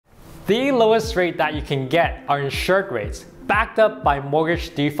The lowest rate that you can get are insured rates, backed up by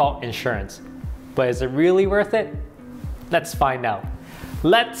mortgage default insurance. But is it really worth it? Let's find out.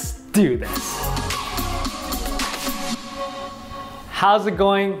 Let's do this. How's it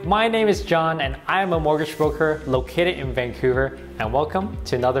going? My name is John and I am a mortgage broker located in Vancouver, and welcome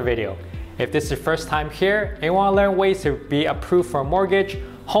to another video. If this is your first time here and you want to learn ways to be approved for a mortgage,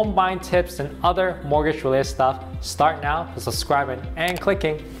 home buying tips, and other mortgage related stuff, start now by subscribing and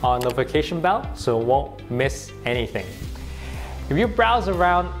clicking on the notification bell so you won't miss anything. If you browse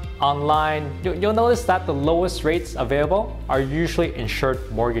around online, you'll notice that the lowest rates available are usually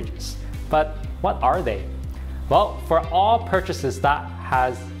insured mortgages. But what are they? Well, for all purchases that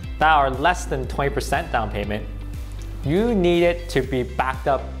are less than 20% down payment, you need it to be backed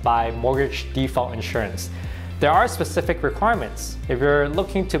up by mortgage default insurance. There are specific requirements. If you're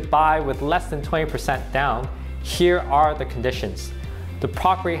looking to buy with less than 20% down, here are the conditions. The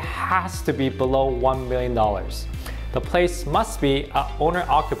property has to be below $1 million. The place must be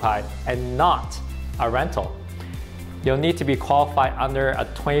owner-occupied and not a rental. You'll need to be qualified under a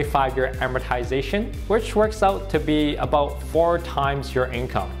 25-year amortization, which works out to be about 4 times your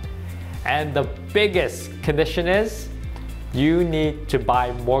income. And the biggest condition is you need to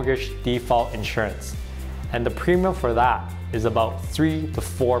buy mortgage default insurance. And the premium for that is about 3 to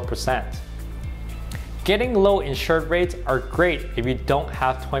 4%. Getting low insured rates are great if you don't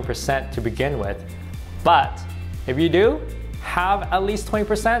have 20% to begin with. But if you do have at least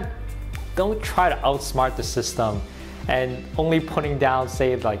 20%, don't try to outsmart the system and only putting down,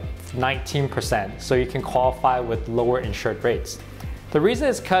 say, like 19% so you can qualify with lower insured rates. The reason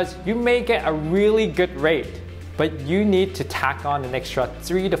is because you may get a really good rate, but you need to tack on an extra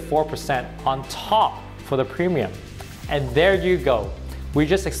 3 to 4% on top for the premium. And there you go. We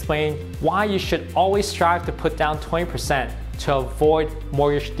just explained why you should always strive to put down 20% to avoid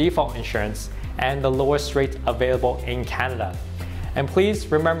mortgage default insurance and the lowest rate available in Canada. And please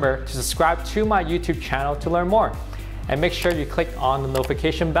remember to subscribe to my YouTube channel to learn more. And make sure you click on the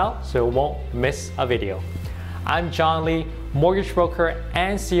notification bell so you won't miss a video. I'm John Lee, mortgage broker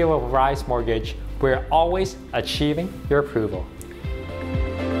and CEO of Rise Mortgage. We're always achieving your approval.